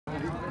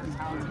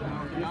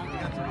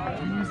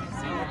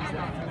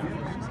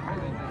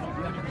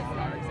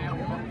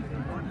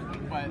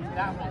But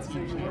that whole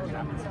team changed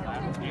after the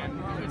left,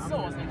 and it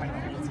still wasn't like the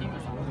whole team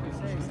was on it. It's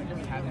just like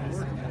we had this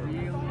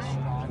really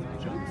strong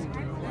jump.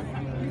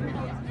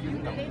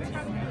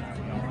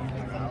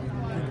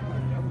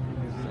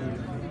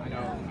 I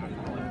know.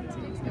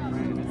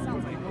 It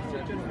sounds like it's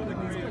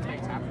going to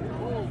take time for the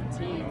whole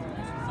team.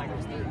 It's like it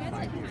was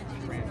 35 years to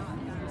train.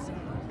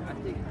 I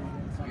think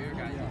your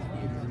guys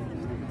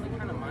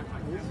kind of mind.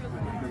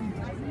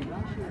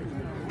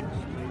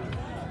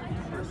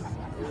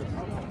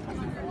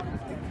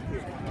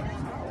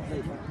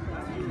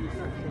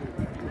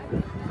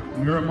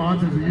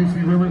 Miramontes of UC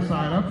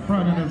Riverside up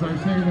front, and as I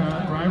say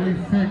that, Riley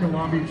Fick of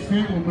Long Beach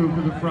State will move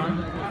to the front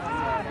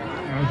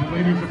as the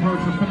ladies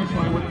approach the finish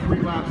line with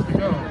 3 laps to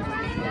go.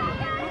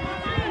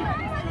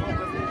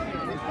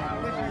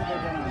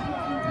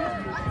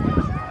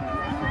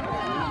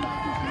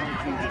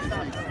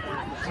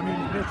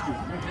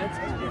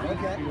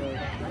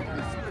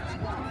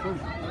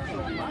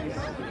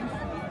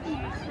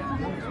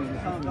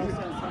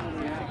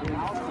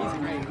 He's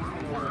great.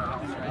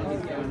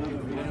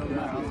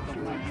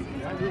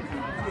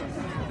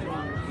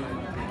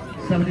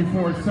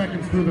 74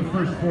 seconds through the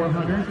first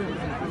 400.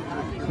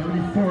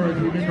 74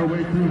 as we make our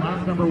way through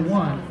lap number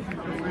 1.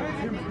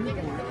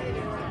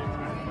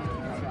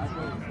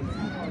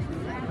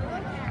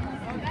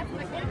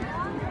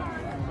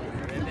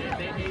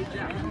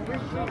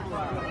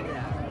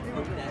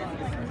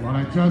 While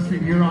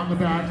adjusting here on the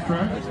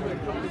backstretch,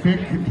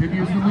 Fick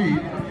continues to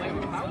lead. Like,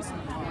 if I was 20,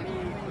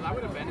 I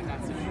would have been in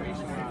that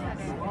situation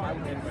where I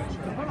would have been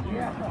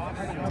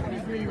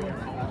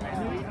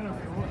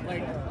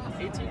like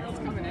 18-year-olds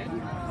coming in,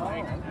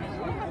 like,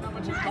 we don't have that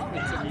much in common. To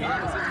me, it's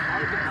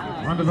hard to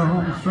balance. Onto the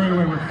home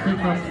straightaway with Fick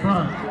up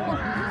front.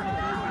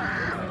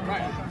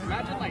 Right.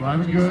 Imagine, like,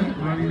 Driving good,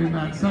 running in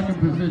that second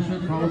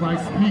position, followed by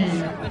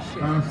Kane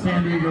of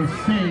San Diego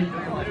State,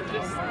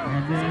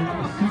 and then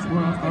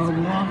Sigma of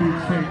Long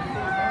Beach State.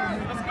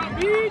 Let's go,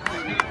 Beach!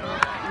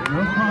 No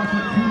cross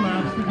with 2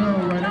 laps to go,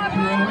 right at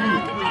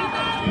 208.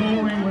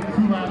 208 with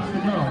 2 laps to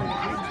go.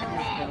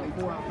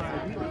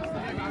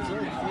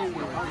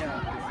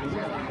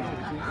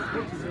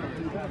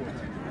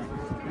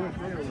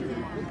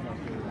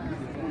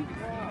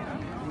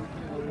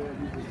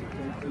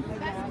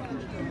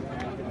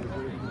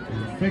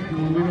 Fick will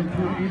lead him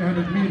through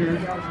 800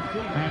 meters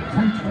at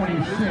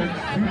 226.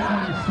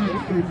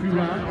 226 through 2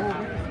 laps.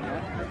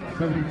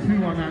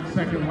 72 on that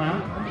second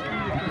lap.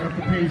 Picking up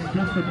the pace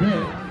just a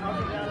bit.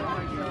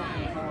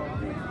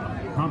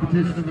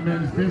 Competition in the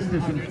men's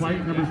distance in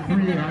flight number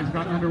 3 has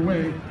gotten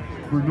underway.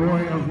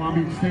 Bernoy of Long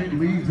Beach State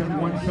leads at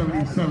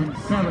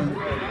 177.7.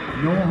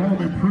 Noah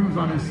Holm improves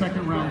on his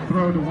second round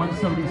throw to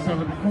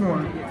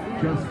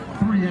 177.4, just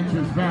 3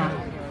 inches back.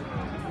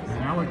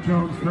 And Alec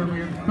Jones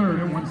currently in third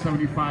at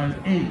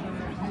 175.8.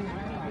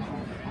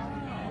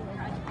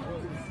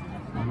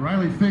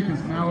 Riley Fick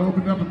has now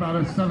opened up about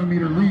a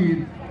 7-meter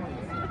lead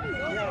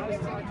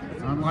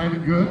on Live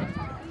and Good.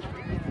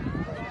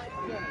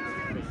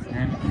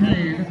 And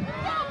Kane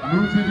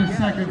moves into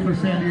second for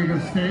San Diego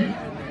State.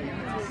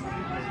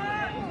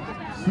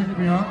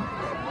 Sigma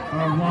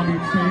of Long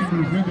Beach State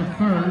moves into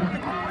third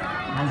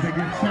as they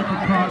get set to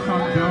cross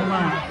on Bell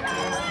Lap.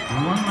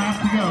 1 lap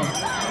to go.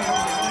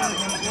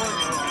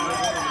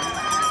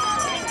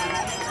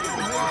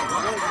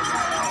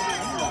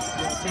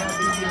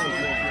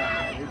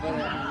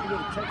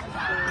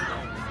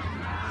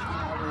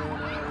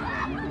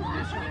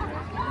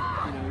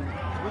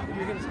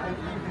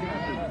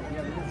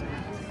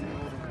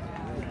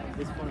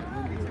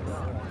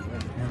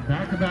 And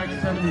back-to-back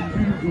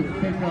 72s with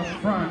Fick up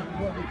front.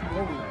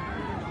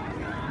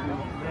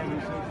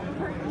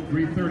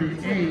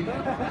 338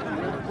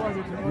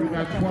 through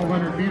that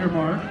 1,200 meter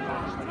mark.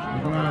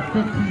 With about a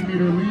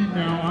 15-meter lead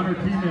now on her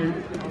teammate.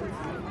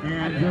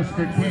 And just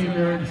a Kane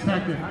there in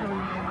second.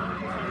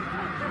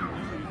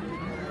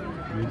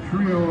 The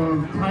trio of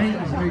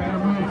Titans making a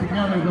move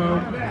together though.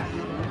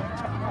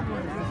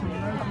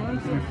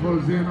 Going to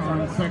close in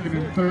on second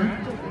and third.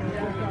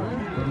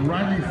 But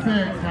Riley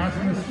Fick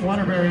passing the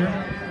water barrier,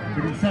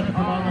 getting set to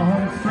come on the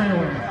home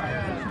straightaway.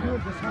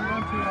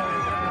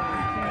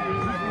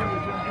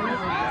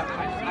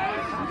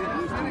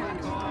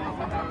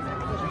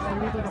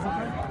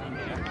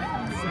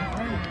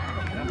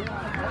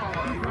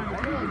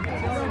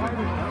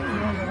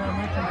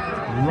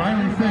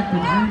 Riley Fick, the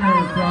junior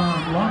from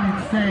Long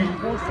Beach State,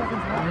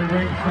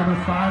 ranks number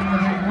 5 in the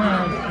Big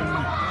West,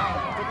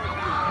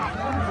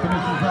 and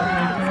finishes up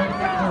right there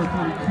at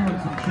 4:42 and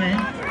some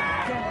change.